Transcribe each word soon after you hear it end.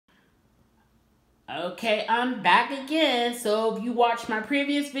Okay, I'm back again. So if you watched my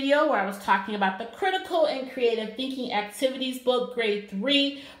previous video where I was talking about the Critical and Creative Thinking Activities book, grade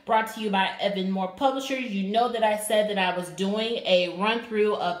 3, brought to you by Evan-Moor Publishers, you know that I said that I was doing a run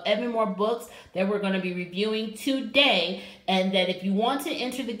through of Evan-Moor books that we're going to be reviewing today, and that if you want to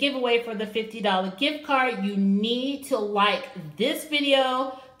enter the giveaway for the $50 gift card, you need to like this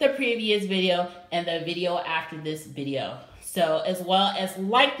video, the previous video, and the video after this video. So as well as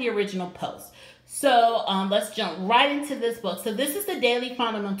like the original post. So let's jump right into this book. So this is the Daily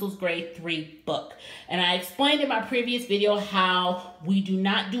Fundamentals Grade 3 book. And I explained in my previous video how we do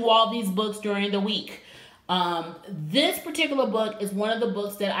not do all these books during the week. This particular book is one of the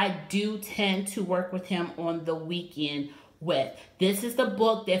books that I do tend to work with him on the weekend with. This is the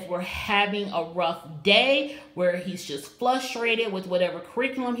book that if we're having a rough day where he's just frustrated with whatever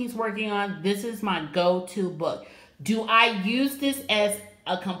curriculum he's working on, this is my go-to book. Do I use this as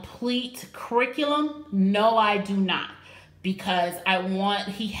a complete curriculum? No, I do not, because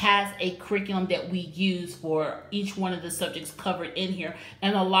he has a curriculum that we use for each one of the subjects covered in here,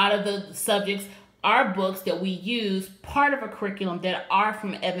 and a lot of the subjects are books that we use part of a curriculum that are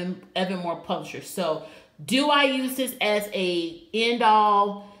from Evan-Moor Publishers. So do I use this as a end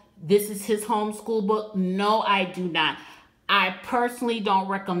all, this is his homeschool book? No, I do not. I personally don't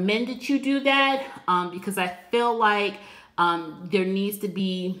recommend that you do that because I feel like there needs to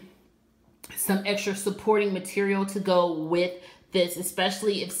be some extra supporting material to go with this,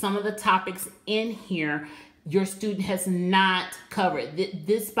 especially if some of the topics in here your student has not covered.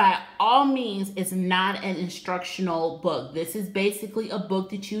 This by all means is not an instructional book. This is basically a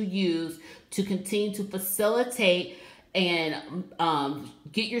book that you use to continue to facilitate and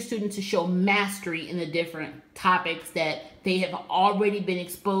get your student to show mastery in the different topics that they have already been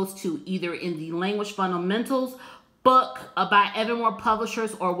exposed to, either in the language fundamentals book by Evan-Moor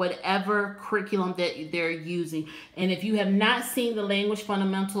Publishers or whatever curriculum that they're using. And if you have not seen the language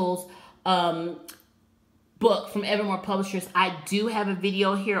fundamentals book from Evan-Moor Publishers, I do have a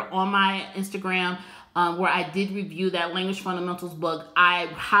video here on my Instagram where I did review that language fundamentals book. I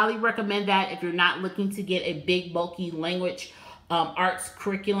highly recommend that if you're not looking to get a big bulky language arts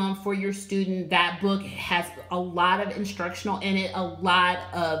curriculum for your student. That book has a lot of instructional in it, a lot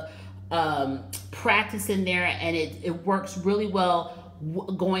of practice in there, and it works really well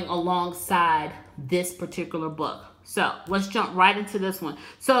going alongside this particular book. So let's jump right into this one.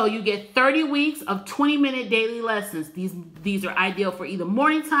 So you get 30 weeks of 20-minute daily lessons. These are ideal for either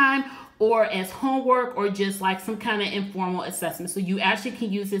morning time or as homework or just like some kind of informal assessment. So you actually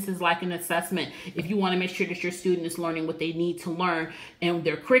can use this as like an assessment if you want to make sure that your student is learning what they need to learn and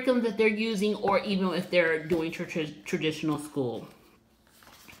their curriculum that they're using, or even if they're doing traditional school.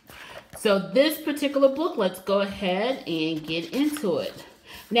 So this particular book, let's go ahead and get into it.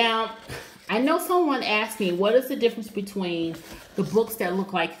 Now, I know someone asked me, what is the difference between the books that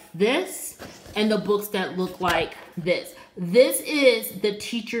look like this and the books that look like this? This is the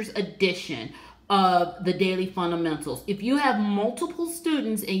teacher's edition of the Daily Fundamentals. If you have multiple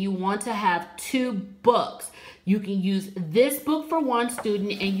students and you want to have 2 books, you can use this book for one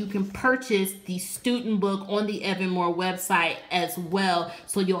student, and you can purchase the student book on the Evan-Moor website as well.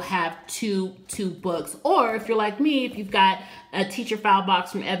 So you'll have two books. Or if you're like me, if you've got a teacher file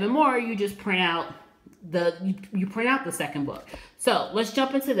box from Evan-Moor, you just print out the second book. So let's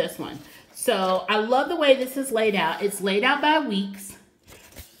jump into this one. So I love the way this is laid out. It's laid out by weeks.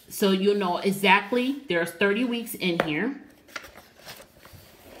 So you'll know exactly there's 30 weeks in here.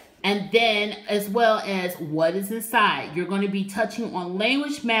 And then as well as what is inside. You're going to be touching on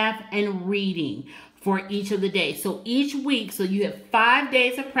language, math, and reading for each of the days. So each week, so you have 5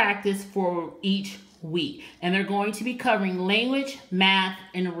 days of practice for each week. And they're going to be covering language, math,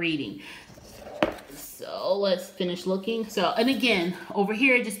 and reading. So let's finish looking. So, and again, over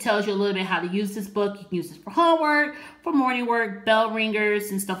here, it just tells you a little bit how to use this book. You can use this for homework, for morning work, bell ringers,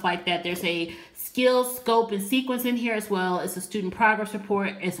 and stuff like that. There's a skills, scope, and sequence in here, as well as a student progress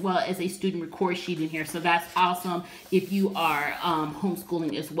report, as well as a student record sheet in here. So that's awesome if you are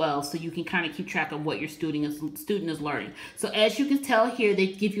homeschooling as well. So you can kind of keep track of what your student is learning. So as you can tell here, they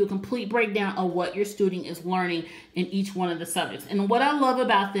give you a complete breakdown of what your student is learning in each one of the subjects. And what I love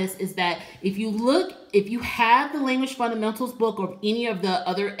about this is that if you have the language fundamentals book or any of the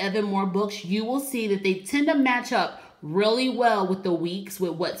other Evan-Moor books, you will see that they tend to match up really well with the weeks,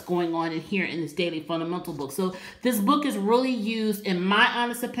 with what's going on in here in this Daily Fundamental book. So this book is really used, in my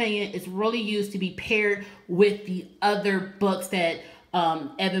honest opinion, it's really used to be paired with the other books that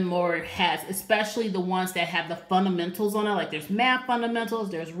Evan-Moor has, especially the ones that have the fundamentals on it. Like there's math fundamentals,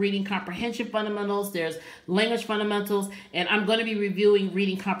 there's reading comprehension fundamentals, there's language fundamentals, and I'm going to be reviewing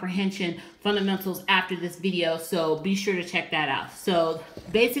reading comprehension fundamentals after this video, so be sure to check that out. So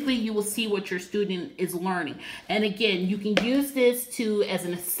basically you will see what your student is learning. And again, you can use this as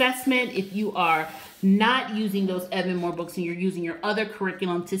an assessment if you are not using those Evan-Moor books and you're using your other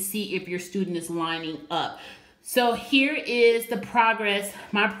curriculum to see if your student is lining up. So here is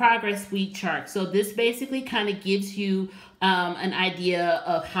my progress week chart. So this basically kind of gives you an idea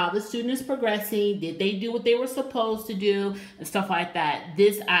of how the student is progressing. Did they do what they were supposed to do and stuff like that.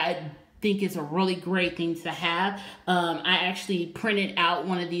 This I think is a really great thing to have. I actually printed out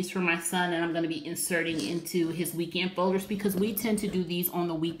one of these for my son, and I'm going to be inserting into his weekend folders because we tend to do these on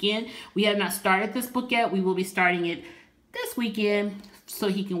the weekend. We have not started this book yet. We will be starting it this weekend so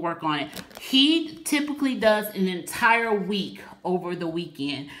he can work on it. He typically does an entire week over the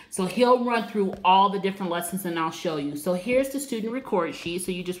weekend. So he'll run through all the different lessons and I'll show you. So here's the student record sheet.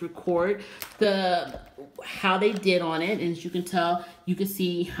 So you just record how they did on it. And as you can tell, you can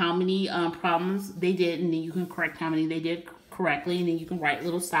see how many problems they did, and then you can correct how many they did correctly. And then you can write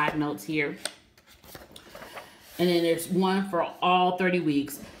little side notes here. And then there's one for all 30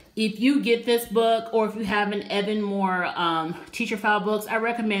 weeks. If you get this book, or if you have an Evan-Moor teacher file books, I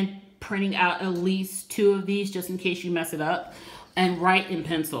recommend printing out at least 2 of these just in case you mess it up, and write in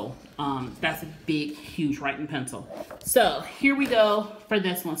pencil. That's a big, huge write in pencil. So here we go for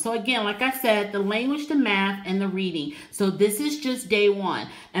this one. So again, like I said, the language, the math, and the reading. So this is just day 1.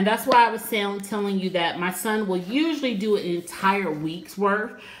 And that's why I was telling you that my son will usually do an entire week's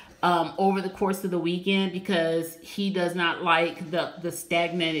worth over the course of the weekend, because he does not like the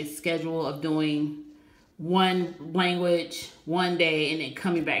stagnated schedule of doing one language one day and then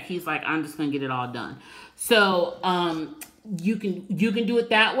coming back. He's like, I'm just gonna get it all done. So you can do it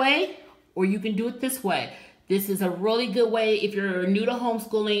that way, or you can do it this way. This is a really good way if you're new to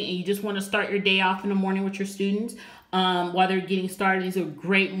homeschooling and you just want to start your day off in the morning with your students. While they're getting started, these are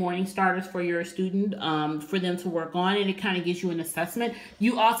great morning starters for your student, for them to work on, and it kind of gives you an assessment.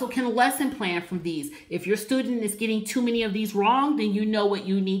 You also can lesson plan from these. If your student is getting too many of these wrong, then you know what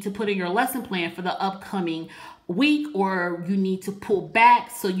you need to put in your lesson plan for the upcoming week, or you need to pull back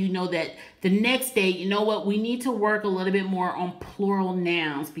so you know that the next day, you know what, we need to work a little bit more on plural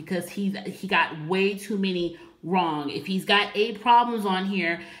nouns because he got way too many wrong. If he's got 8 problems on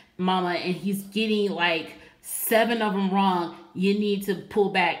here, mama, and he's getting like 7 of them wrong, you need to pull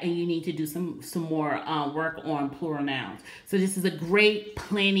back and you need to do some more work on plural nouns. So this is a great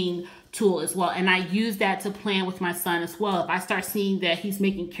planning tool as well, and I use that to plan with my son as well. If I start seeing that he's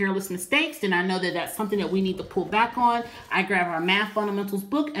making careless mistakes, then I know that that's something that we need to pull back on. I grab our math fundamentals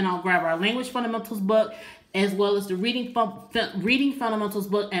book, and I'll grab our language fundamentals book, as well as the reading fundamentals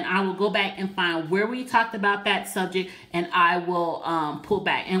book, and I will go back and find where we talked about that subject, and I will pull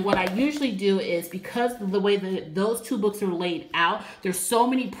back. And what I usually do is, because of the way that those 2 books are laid out, there's so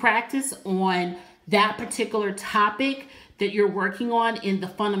many practice on that particular topic that you're working on in the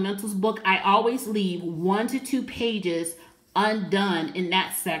fundamentals book. I always leave 1 to 2 pages undone in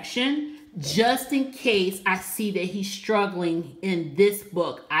that section, just in case I see that he's struggling in this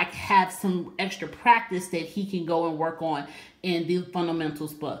book. I have some extra practice that he can go and work on in the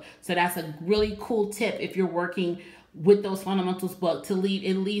fundamentals book. So that's a really cool tip if you're working with those fundamentals book, to leave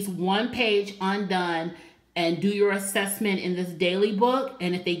at least 1 page undone and do your assessment in this daily book.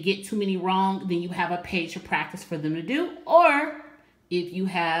 And if they get too many wrong, then you have a page of practice for them to do. Or if you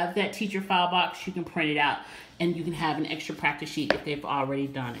have that teacher file box, you can print it out and you can have an extra practice sheet if they've already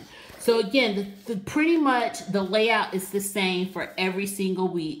done it. So again, pretty much the layout is the same for every single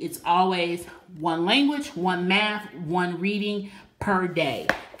week. It's always 1 language, 1 math, 1 reading per day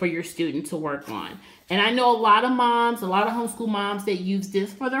for your student to work on. And I know a lot of moms, a lot of homeschool moms that use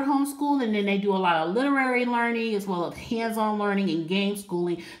this for their homeschool, and then they do a lot of literary learning as well as hands-on learning and game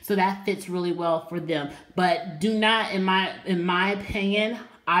schooling. So that fits really well for them. But do not, in my opinion,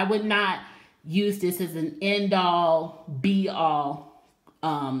 I would not use this as an end-all, be-all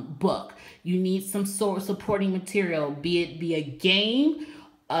book. You need some sort of supporting material, be it a game,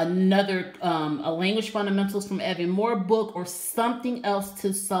 a language fundamentals from Evan-Moor book, or something else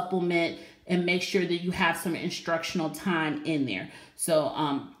to supplement and make sure that you have some instructional time in there. So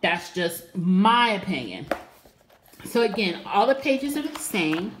that's just my opinion. So again, all the pages are the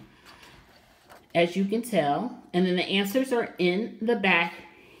same, as you can tell, and then the answers are in the back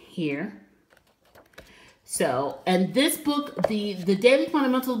here. So, and this book, the daily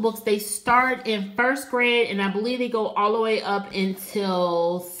fundamentals books, they start in 1st grade, and I believe they go all the way up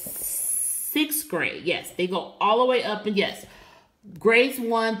until 6th grade. Yes, they go all the way up, and yes, grades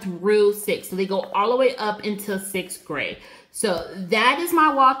 1 through 6. So they go all the way up into 6th grade. So that is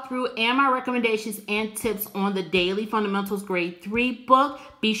my walkthrough and my recommendations and tips on the Daily Fundamentals Grade 3 book.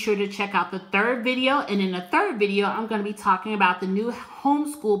 Be sure to check out the 3rd video. And in the 3rd video, I'm going to be talking about the new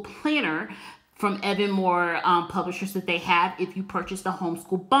homeschool planner from Evan-Moor publishers that they have if you purchase the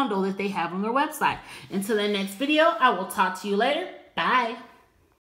homeschool bundle that they have on their website. Until the next video, I will talk to you later. Bye.